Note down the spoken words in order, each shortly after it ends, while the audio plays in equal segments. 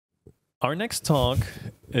Our next talk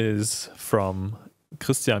is from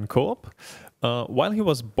Christian Koop. While he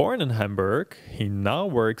was born in Hamburg, he now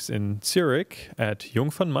works in Zurich at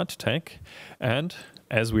Jung von Matt Tech, and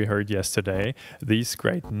as we heard yesterday, these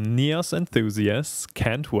great NEOS enthusiasts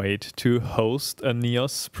can't wait to host a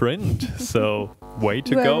NEOS sprint. So way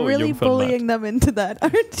to go, really Jung von bullying Matt. them into that,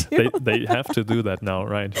 aren't you? They have to do that now,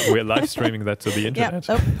 right? We're live streaming that to the internet.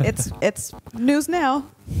 Yeah, it's news now.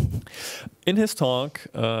 In his talk,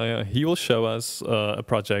 he will show us a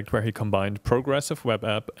project where he combined progressive web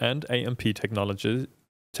app and AMP technologies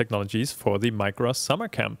for the Migros summer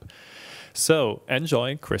camp. So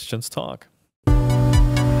enjoy Christian's talk.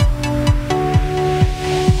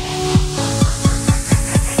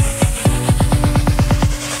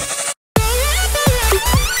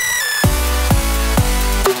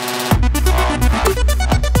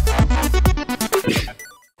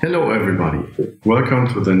 Hello everybody, welcome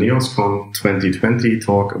to the NeosCon 2020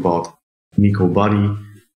 talk about gillbuddy,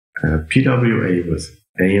 PWA with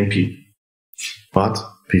AMP. But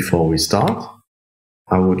before we start,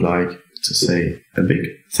 I would like to say a big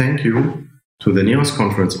thank you to the NEOS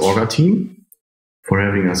Conference Orga team for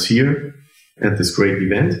having us here at this great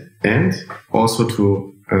event, and also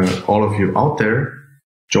to all of you out there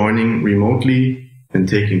joining remotely and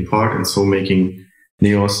taking part, and so making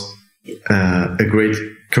NEOS a great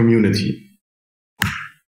community.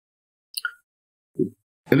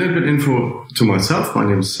 A little bit info to myself. My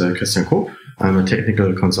name is Christian Koop. I'm a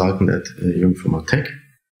technical consultant at Jung von Matt Tech.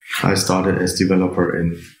 I started as developer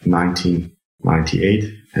in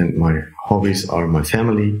 1998, and my hobbies are my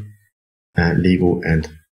family, Lego and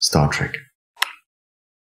Star Trek.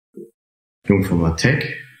 Jung von Matt Tech,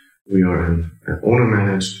 we are an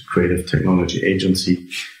owner-managed creative technology agency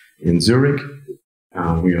in Zurich.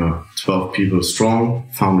 We are 12 people strong,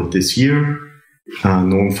 founded this year,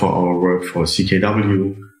 known for our work for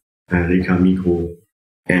CKW, Reka, Migros,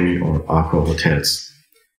 Emmy or Accor hotels.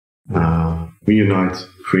 We unite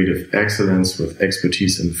creative excellence with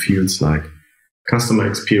expertise in fields like customer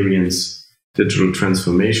experience, digital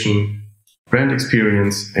transformation, brand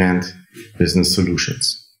experience, and business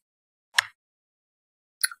solutions.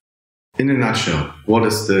 In a nutshell, what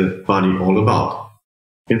is the Buddy all about?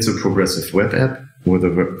 It's a progressive web app with a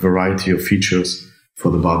variety of features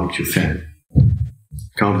for the barbecue fan.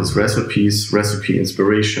 Countless recipes, recipe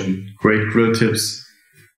inspiration, great grill tips,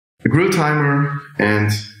 a grill timer,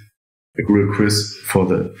 and a grill quiz for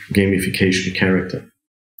the gamification character.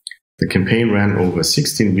 The campaign ran over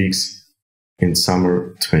 16 weeks in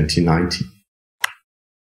summer 2019.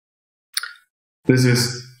 This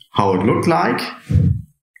is how it looked like,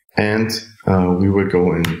 and we will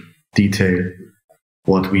go in detail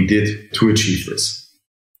what we did to achieve this.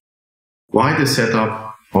 Why the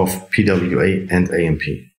setup of PWA and AMP?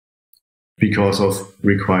 Because of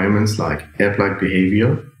requirements like app-like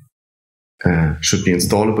behavior, should be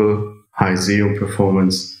installable, high SEO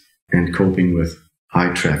performance, and coping with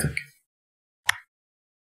high traffic.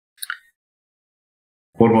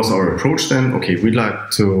 What was our approach then? Okay, we'd like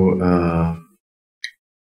to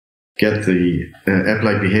get the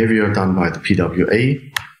app-like behavior done by the PWA.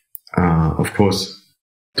 Of course,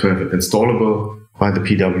 to have it installable by the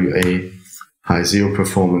PWA, high SEO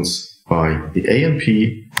performance by the AMP,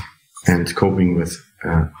 and coping with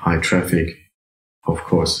high traffic, of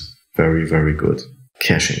course, very, very good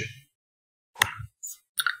caching.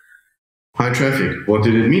 High traffic, what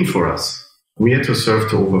did it mean for us? We had to serve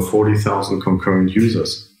to over 40,000 concurrent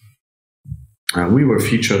users. We were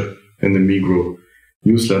featured in the Migros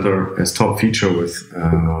newsletter as top feature with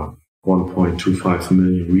 1.25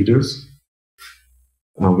 million readers.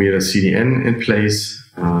 We had a CDN in place,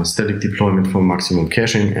 static deployment for maximum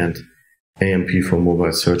caching, and AMP for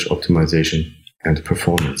mobile search optimization and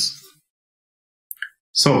performance.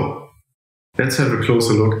 So let's have a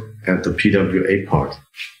closer look at the PWA part.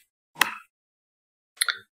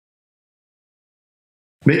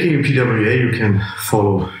 Making a PWA, you can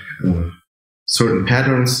follow certain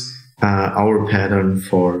patterns. Our pattern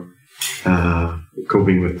for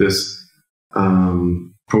coping with this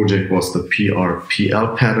project was the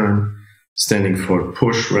PRPL pattern, standing for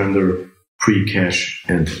push, render, pre-cache,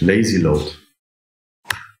 and lazy load.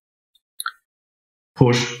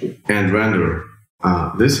 Push and render.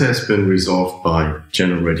 This has been resolved by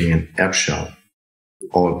generating an app shell.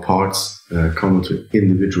 All parts common to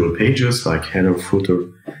individual pages like header, footer,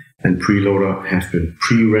 and preloader have been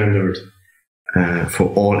pre-rendered for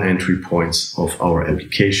all entry points of our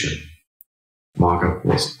application. Markup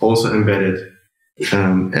was also embedded,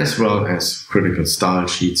 as well as critical style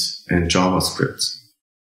sheets and JavaScripts.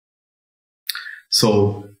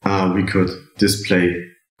 So we could display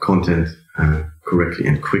content correctly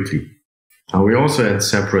and quickly. We also had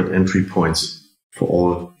separate entry points for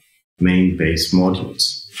all main base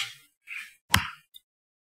modules.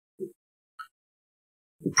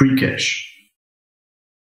 Pre-cache.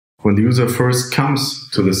 When the user first comes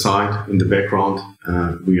to the site, in the background,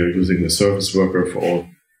 we are using the service worker for all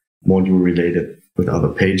module related with other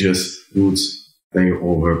pages, routes. They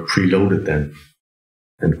all were preloaded then.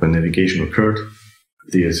 And when navigation occurred,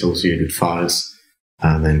 the associated files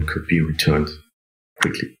then could be returned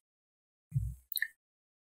quickly.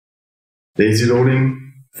 Lazy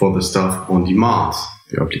loading for the stuff on demand.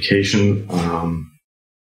 The application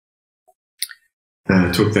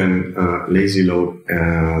took then lazy load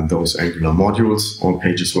those Angular modules. All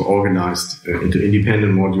pages were organized into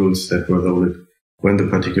independent modules that were loaded when the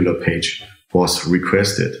particular page was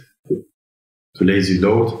requested. To lazy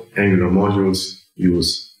load Angular modules,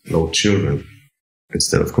 use load children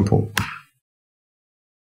instead of component.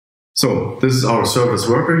 So this is our service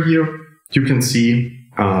worker here. You can see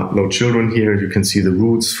load children here. You can see the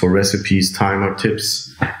routes for recipes, timer,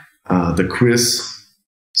 tips, the quiz.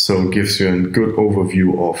 So it gives you a good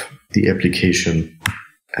overview of the application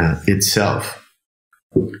itself.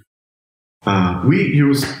 We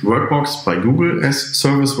use Workbox by Google as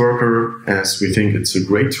service worker, as we think it's a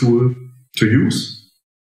great tool to use.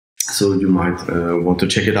 So you might want to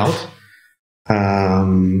check it out.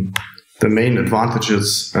 The main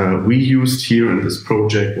advantages we used here in this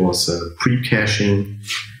project was pre-caching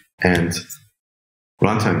and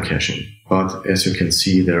runtime caching. But as you can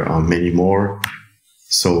see, there are many more.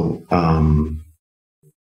 So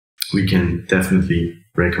we can definitely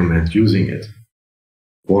recommend using it.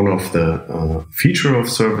 One of the features of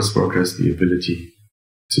service worker is the ability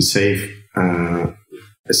to save a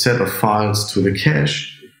set of files to the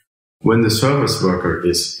cache when the service worker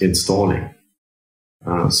is installing.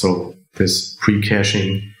 So this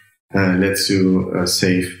pre-caching lets you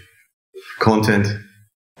save content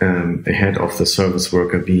ahead of the service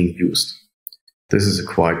worker being used. This is a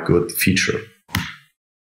quite good feature.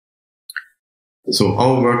 So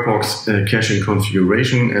our Workbox caching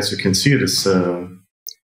configuration, as you can see, it is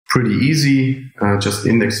pretty easy. Just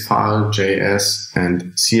index file, JS,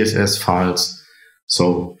 and CSS files.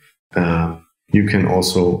 So you can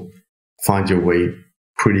also find your way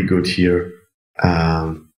pretty good here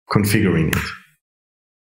configuring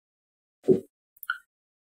it.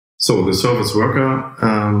 So the service worker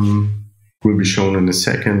will be shown in a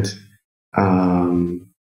second,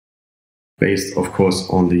 based, of course,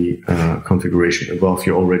 on the configuration above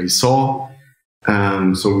you already saw.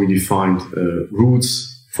 So we defined routes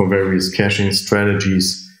for various caching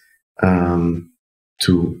strategies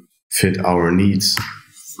to fit our needs.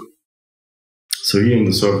 So here in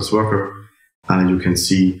the service worker, you can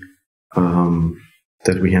see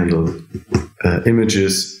that we handle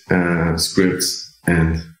images, scripts,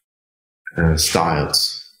 and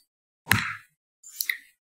styles.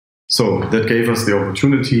 So that gave us the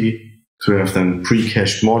opportunity to have then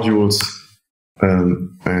pre-cached modules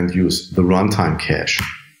and use the runtime cache.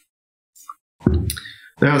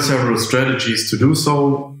 There are several strategies to do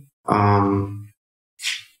so.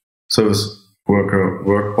 Service worker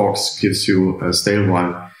Workbox gives you a stale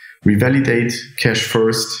while revalidate, cache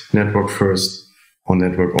first, network first, or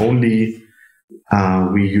network only.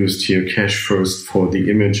 We used here cache first for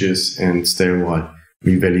the images and stale while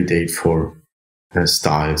revalidate for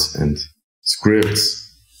styles and scripts.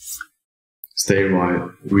 Stale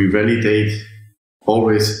while revalidate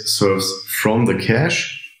always serves from the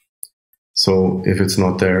cache. So if it's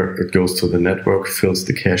not there, it goes to the network, fills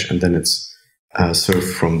the cache, and then it's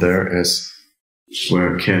served from there, as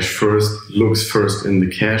where cache first looks first in the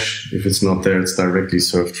cache. If it's not there, it's directly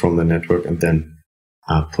served from the network and then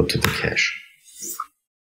put to the cache.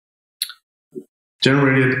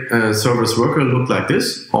 Generated service worker look like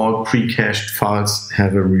this. All pre-cached files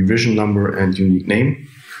have a revision number and unique name.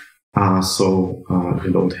 So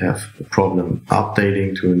you don't have a problem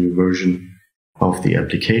updating to a new version of the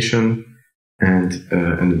application. And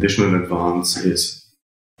an additional advance is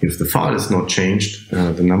if the file is not changed,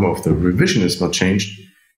 the number of the revision is not changed,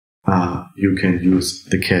 you can use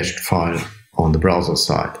the cached file on the browser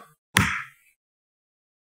side.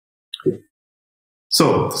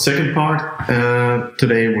 So the second part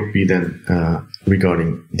today would be then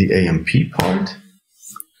regarding the AMP part.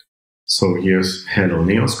 So here's Hello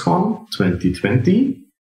NeosCon 2020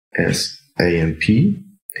 as AMP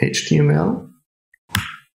HTML.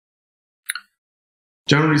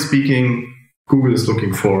 Generally speaking, Google is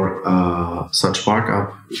looking for such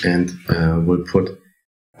markup and will put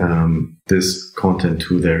this content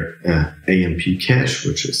to their AMP cache,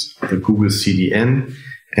 which is the Google CDN.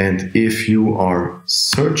 And if you are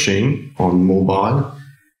searching on mobile,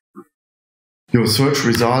 Your search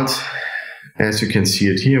result, as you can see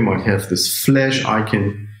it here, might have this flash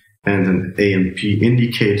icon and an AMP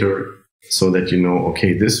indicator so that you know,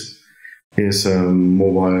 okay, this is a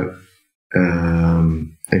mobile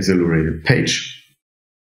accelerated page.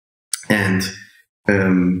 And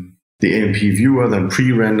the AMP viewer then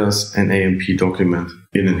pre-renders an AMP document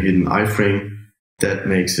in a hidden iframe. That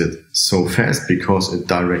makes it so fast because it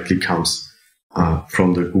directly comes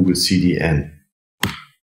from the Google CDN.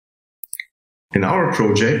 In our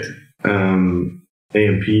project,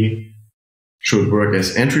 AMP should work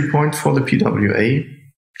as entry point for the PWA,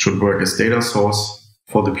 should work as data source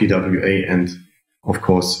for the PWA, and of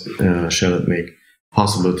course, shall it make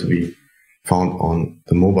possible to be found on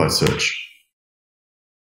the mobile search.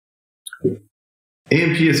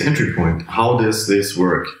 AMP as entry point. How does this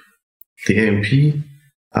work? The AMP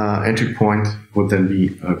entry point would then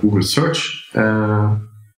be a Google search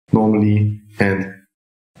normally, and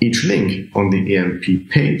each link on the AMP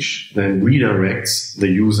page then redirects the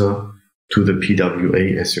user to the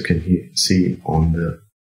PWA, as you can see on the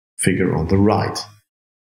figure on the right.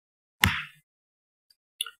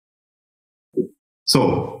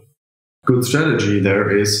 So, good strategy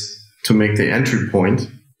there is to make the entry point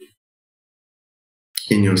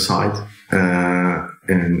in your site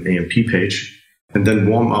an AMP page and then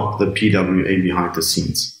warm up the PWA behind the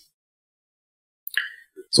scenes.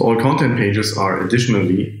 So all content pages are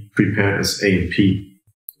additionally prepared as AMP,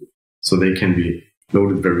 so they can be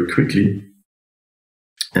loaded very quickly,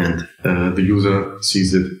 and the user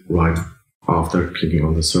sees it right after clicking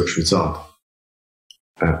on the search result.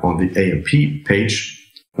 On the AMP page,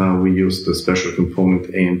 we use the special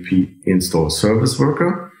component AMP install service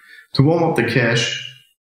worker to warm up the cache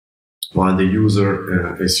while the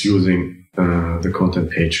user is using the content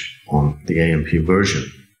page on the AMP version.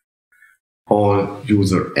 All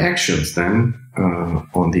user actions then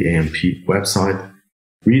on the AMP website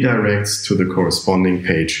redirects to the corresponding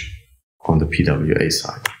page on the PWA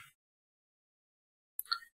side.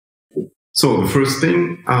 So the first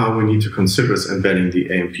thing we need to consider is embedding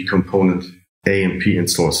the AMP component AMP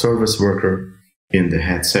install service worker in the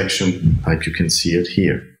head section, like you can see it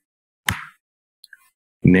here.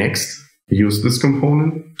 Next, use this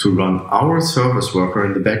component to run our service worker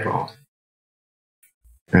in the background.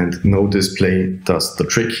 And no display does the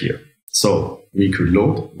trick here. So we could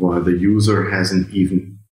load while the user hasn't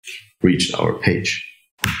even reached our page.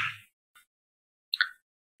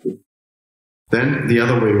 Then the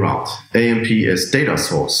other way around, AMP as data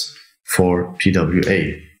source for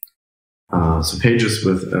PWA. So pages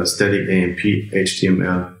with static AMP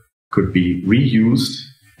HTML could be reused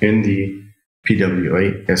in the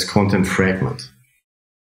PWA as content fragment.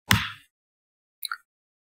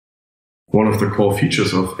 One of the core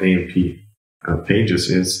features of AMP pages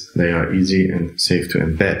is they are easy and safe to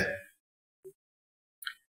embed.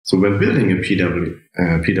 So when building a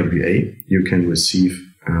PWA, you can receive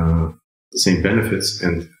the same benefits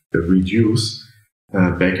and reduce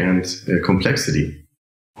backend complexity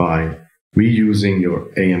by reusing your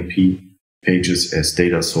AMP pages as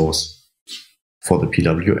data source for the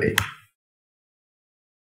PWA.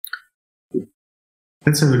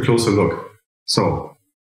 Let's have a closer look. So,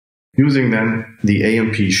 using then the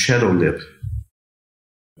AMP shadow lib.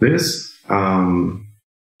 This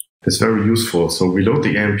is very useful. So we load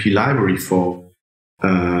the AMP library for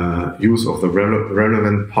use of the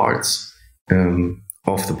relevant parts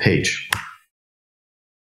of the page.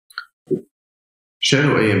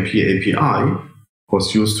 Shadow AMP API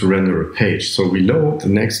was used to render a page. So we load the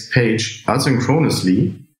next page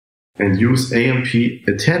asynchronously and use AMP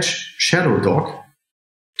attach shadow doc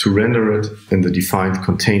to render it in the defined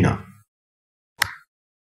container.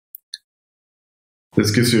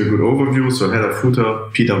 This gives you a good overview. So header, footer,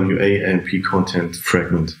 PWA, AMP content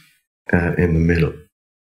fragment in the middle.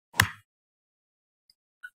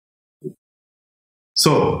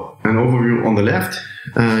 So an overview on the left,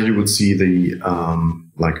 you will see the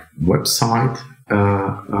website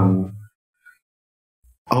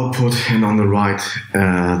output, and on the right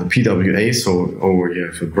the PWA. So over you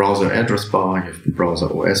have a browser address bar, you have the browser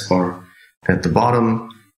OS bar. At the bottom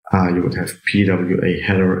you would have PWA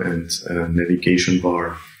header and navigation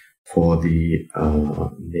bar for the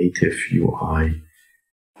native UI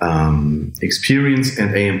experience,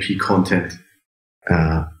 and AMP content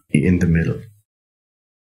in the middle.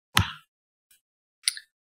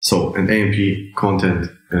 So an AMP content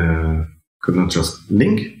could not just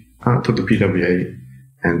link to the PWA,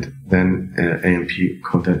 and then AMP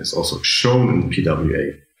content is also shown in the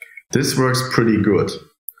PWA. This works pretty good.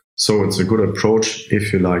 So it's a good approach.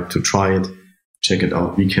 If you like to try it, check it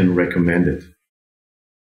out. We can recommend it.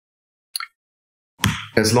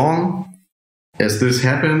 As long as this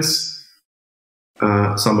happens,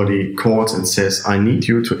 somebody calls and says, I need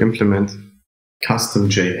you to implement custom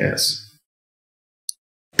JS.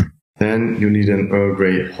 Then you need an Earl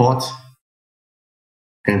Grey hot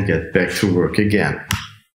and get back to work again.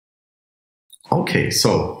 Okay,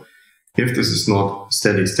 so if this is not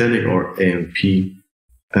static or AMP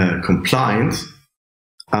compliant,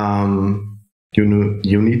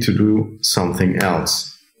 you need to do something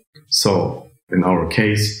else. So in our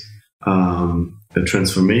case, the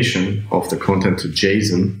transformation of the content to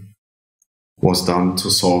JSON was done to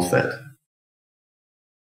solve that.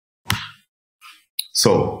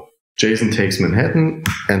 So JSON takes Manhattan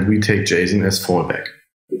and we take JSON as fallback.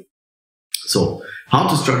 So how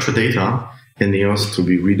to structure data in NEOS to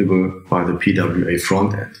be readable by the PWA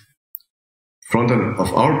frontend. Frontend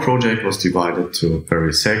of our project was divided to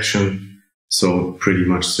various sections, so pretty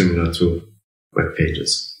much similar to web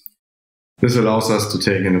pages. This allows us to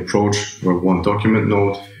take an approach where one document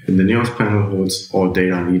node in the NEOS panel holds all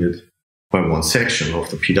data needed by one section of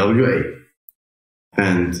the PWA.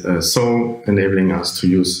 And so enabling us to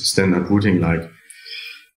use standard routing like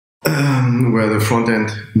where the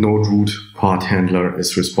front-end node root part handler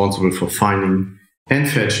is responsible for finding and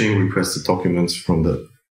fetching requested documents from the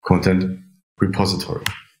content repository.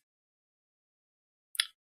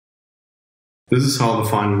 This is how the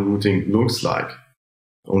final routing looks like.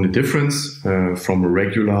 The only difference from a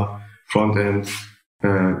regular front-end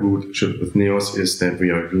route shipped with NEOS is that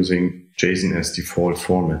we are using JSON as default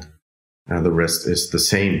format. The rest is the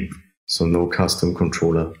same, so no custom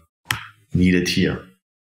controller needed here.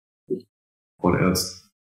 What else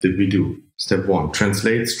did we do? Step 1,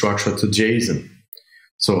 translate structure to JSON.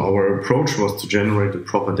 So our approach was to generate the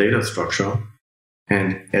proper data structure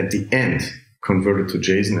and at the end convert it to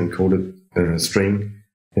JSON encoded string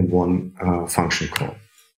in one function call.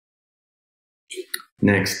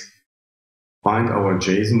 Next, bind our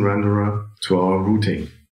JSON renderer to our routing.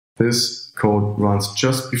 This code runs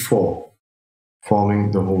just before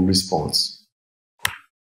forming the whole response.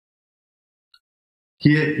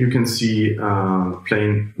 Here you can see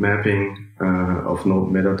plain mapping of node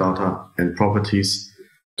metadata and properties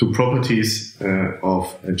to properties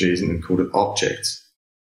of JSON encoded objects.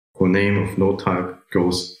 For name of node type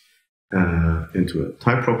goes into a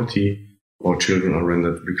type property, or children are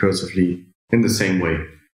rendered recursively in the same way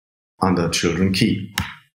under children key.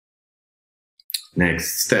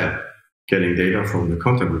 Next step, getting data from the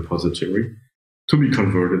content repository to be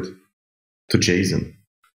converted to JSON.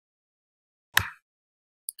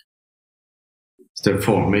 Step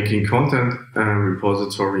 4, making content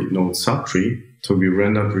repository node subtree to be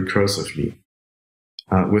rendered recursively.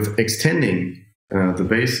 With extending the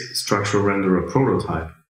base structure renderer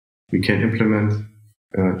prototype, we can implement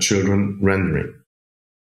children rendering.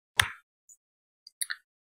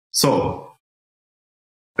 So,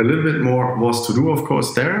 a little bit more was to do, of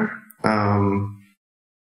course, there.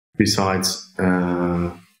 Besides,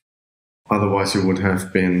 otherwise you would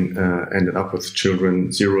have been ended up with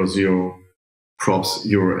children 00 props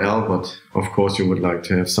URL, but of course you would like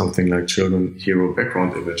to have something like children hero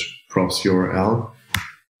background image props URL.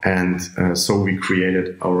 And so we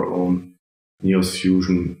created our own NEOS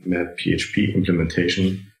Fusion Map PHP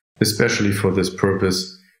implementation, especially for this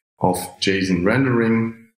purpose of JSON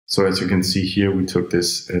rendering. So as you can see here, we took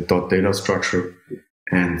this .data structure,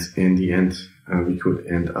 and in the end, we could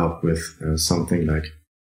end up with something like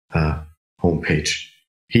a homepage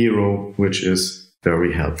hero, which is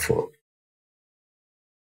very helpful.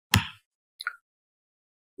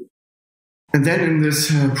 And then in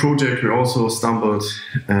this project, we also stumbled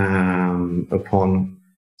upon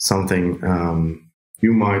something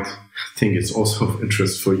you might think is also of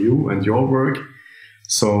interest for you and your work.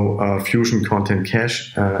 So Fusion Content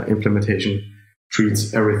Cache implementation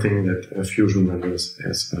treats everything that Fusion renders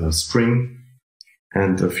as a string.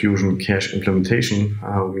 And the Fusion Cache implementation,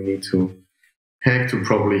 we need to hack to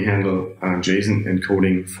properly handle JSON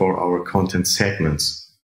encoding for our content segments.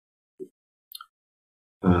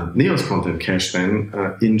 NEOS Content Cache then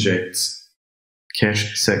injects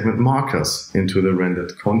cache segment markers into the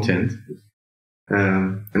rendered content.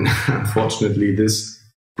 And unfortunately, this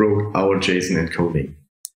broke our JSON encoding.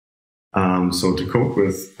 So to cope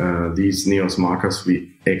with these NEOS markers,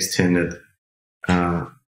 we extended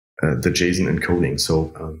the JSON encoding.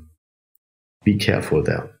 So be careful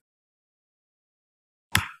there.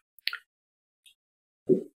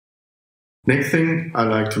 Next thing I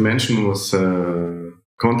like to mention was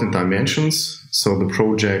content dimensions. So the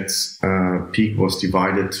project's peak was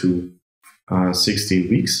divided to 16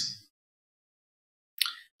 weeks.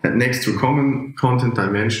 And next to common content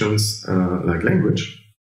dimensions like language,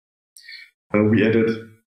 we added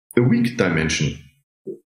a week dimension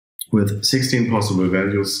with 16 possible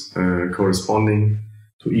values corresponding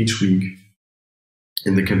to each week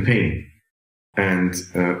in the campaign, and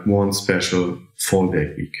one special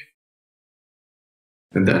fallback week.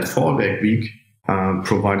 And that fallback week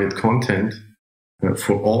provided content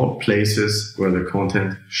for all places where the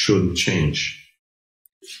content shouldn't change.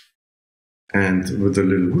 And with a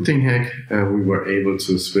little routing hack, we were able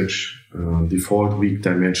to switch default week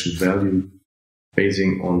dimension value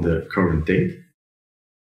basing on the current date.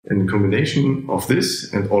 In combination of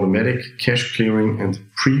this and automatic cache clearing and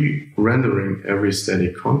pre-rendering every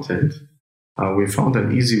static content, we found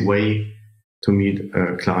an easy way to meet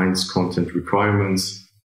clients' content requirements,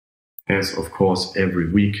 as of course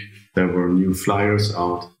every week there were new flyers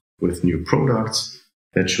out with new products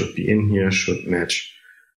that should be in here, should match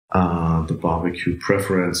the barbecue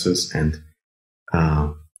preferences and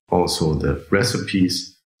also the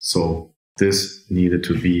recipes. So this needed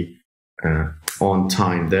to be on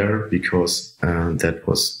time there, because that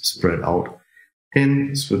was spread out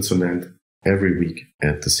in Switzerland every week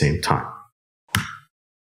at the same time.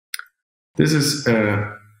 This is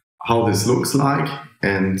how this looks like,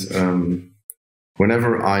 and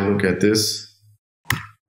whenever I look at this,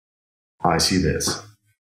 I see this.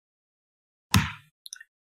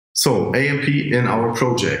 So AMP in our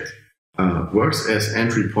project works as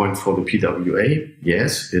entry point for the PWA.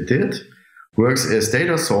 Yes, it did. Works as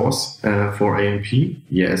data source for AMP.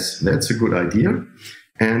 Yes, that's a good idea.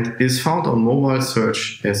 And is found on mobile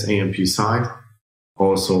search as AMP site.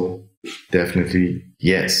 Also, definitely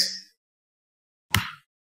yes.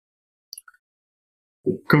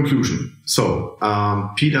 Conclusion. So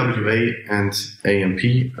PWA and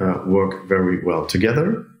AMP work very well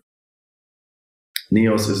together.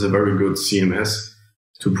 NEOS is a very good CMS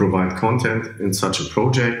to provide content in such a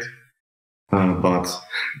project. But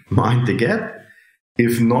mind the gap,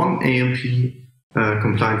 if non-AMP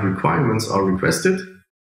compliant requirements are requested,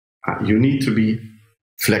 you need to be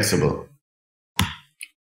flexible.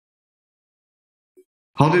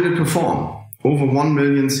 How did it perform? Over 1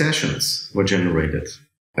 million sessions were generated,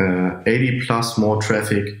 80 plus more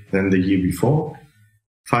traffic than the year before,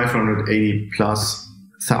 580 plus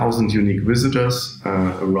thousand unique visitors,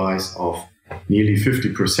 a rise of nearly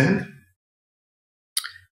 50%.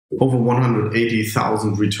 Over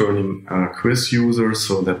 180,000 returning quiz users,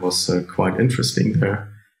 so that was quite interesting there.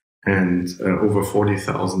 And over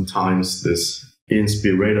 40,000 times this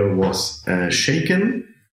Inspirator was shaken.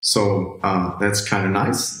 So that's kind of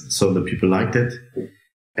nice. So the people liked it.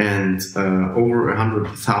 And over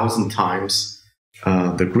 100,000 times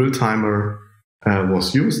the grill timer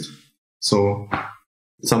was used. So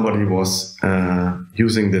somebody was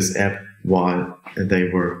using this app while they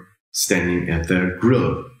were standing at their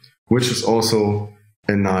grill, which is also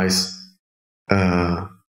a nice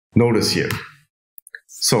notice here.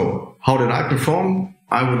 So how did I perform?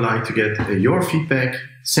 I would like to get your feedback.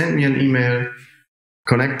 Send me an email,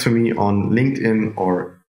 connect to me on LinkedIn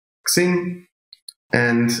or Xing,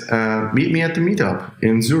 and meet me at the meetup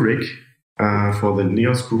in Zurich for the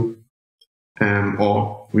NEOS group.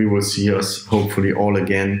 Or we will see us hopefully all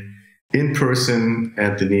again in person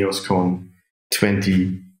at the NEOSCon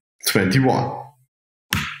 2021.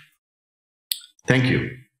 Thank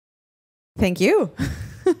you. Thank you.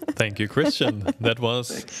 Thank you, Christian. That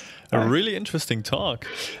was a really interesting talk.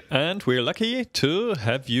 And we're lucky to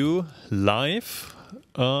have you live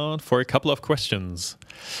for a couple of questions.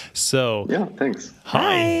 So, yeah, thanks.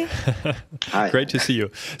 Hi. Hi. Great to see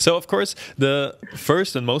you. So, of course, the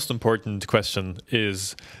first and most important question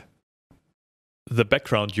is the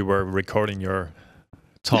background you were recording your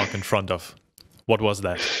talk in front of. What was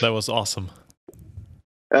that? That was awesome.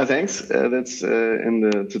 Thanks. That's in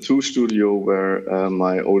the tattoo studio where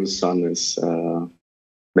my oldest son is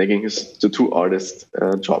making his tattoo artist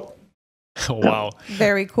job. Wow.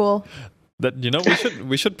 Very cool. That, you know,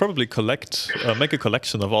 we should probably make a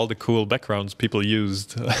collection of all the cool backgrounds people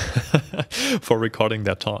used for recording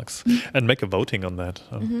their talks and make a voting on that.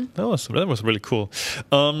 That was really cool.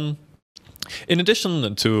 In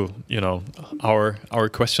addition to, you know, our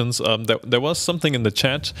questions, there was something in the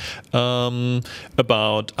chat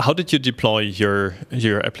about how did you deploy your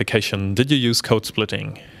application? Did you use code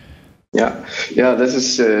splitting? Yeah. This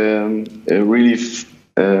is a really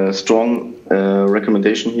strong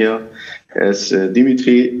recommendation here, as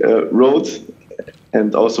Dimitri wrote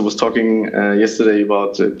and also was talking yesterday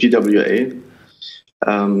about PWA.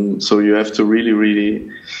 So you have to really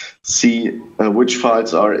see which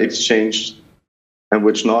files are exchanged and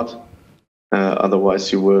which not.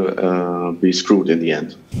 Otherwise, you will be screwed in the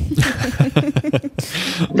end.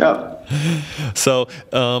 Yeah. So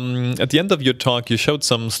at the end of your talk, you showed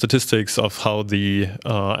some statistics of how the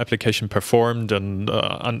application performed and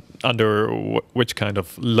under which kind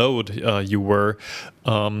of load you were.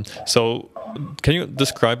 So can you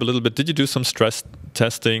describe a little bit? Did you do some stress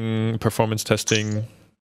testing, performance testing?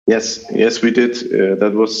 Yes, we did.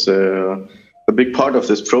 That was a big part of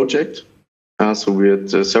this project. So we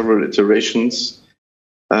had several iterations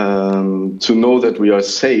to know that we are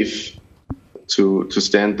safe to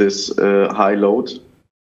stand this high load.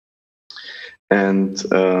 And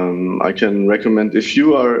I can recommend, if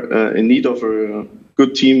you are in need of a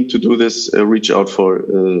good team to do this, reach out for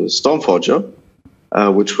Stormforger,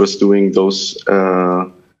 which was doing those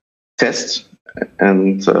tests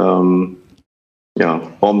and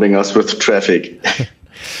bombing us with traffic.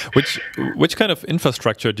 Which kind of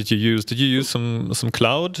infrastructure did you use? Did you use some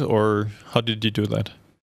cloud, or how did you do that?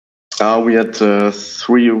 We had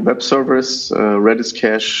 3 web servers, Redis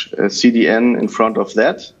cache, CDN in front of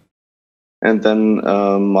that, and then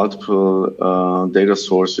multiple data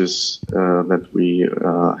sources that we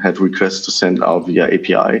had requests to send out via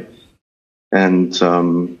API. And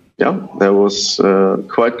that was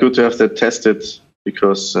quite good to have that tested,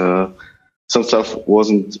 because some stuff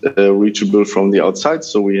wasn't reachable from the outside,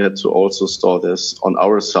 so we had to also store this on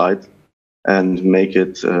our side and make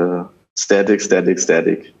it static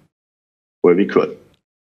where we could.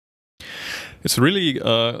 It's really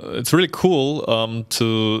cool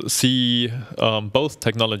to see both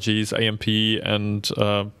technologies, AMP and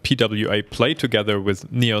PWA, play together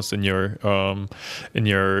with Neos in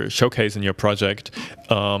your showcase, in your project,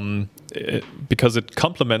 because it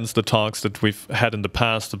complements the talks that we've had in the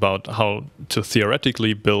past about how to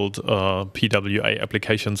theoretically build PWA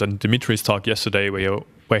applications, and Dimitri's talk yesterday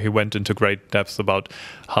where he went into great depth about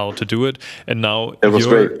how to do it, and now it was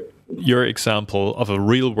great. Your example of a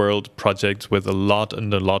real-world project with a lot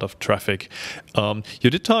of traffic. You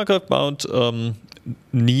did talk about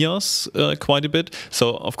Neos quite a bit,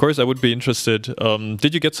 so of course I would be interested.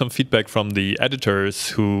 Did you get some feedback from the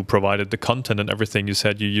editors who provided the content and everything? You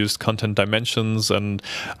said you used content dimensions, and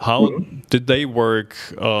how did they work?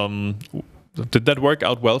 Did that work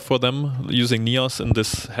out well for them, using Neos in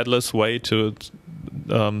this headless way to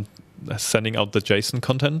sending out the JSON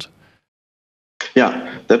content?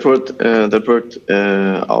 Yeah, that worked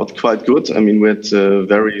out quite good. I mean, we had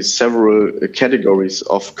several categories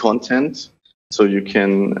of content. So you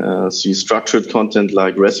can see structured content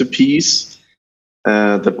like recipes.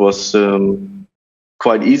 That was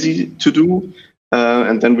quite easy to do.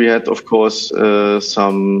 And then we had, of course,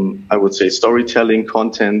 some, I would say, storytelling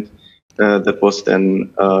content that was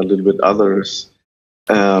then a little bit others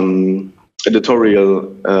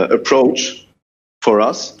editorial approach for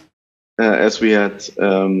us. As we had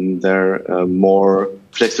there more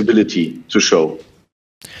flexibility to show.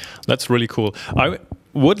 That's really cool. I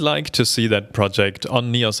would like to see that project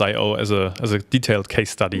on Neos.io as a detailed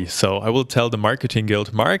case study. So I will tell the Marketing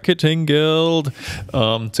Guild, to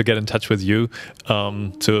get in touch with you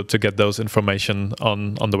to get those information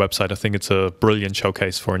on the website. I think it's a brilliant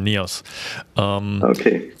showcase for Neos.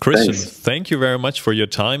 Okay, Christian, thanks. Thank you very much for your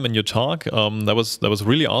time and your talk. That was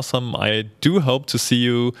really awesome. I do hope to see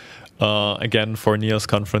you again for Neos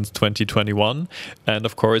Conference 2021, and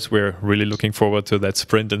of course we're really looking forward to that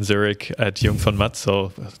sprint in Zurich at Jung von Matt.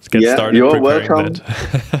 So get started. You're preparing welcome.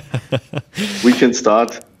 That. We can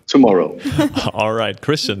start tomorrow. All right,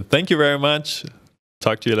 Christian, thank you very much.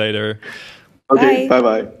 Talk to you later. Okay, bye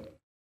bye.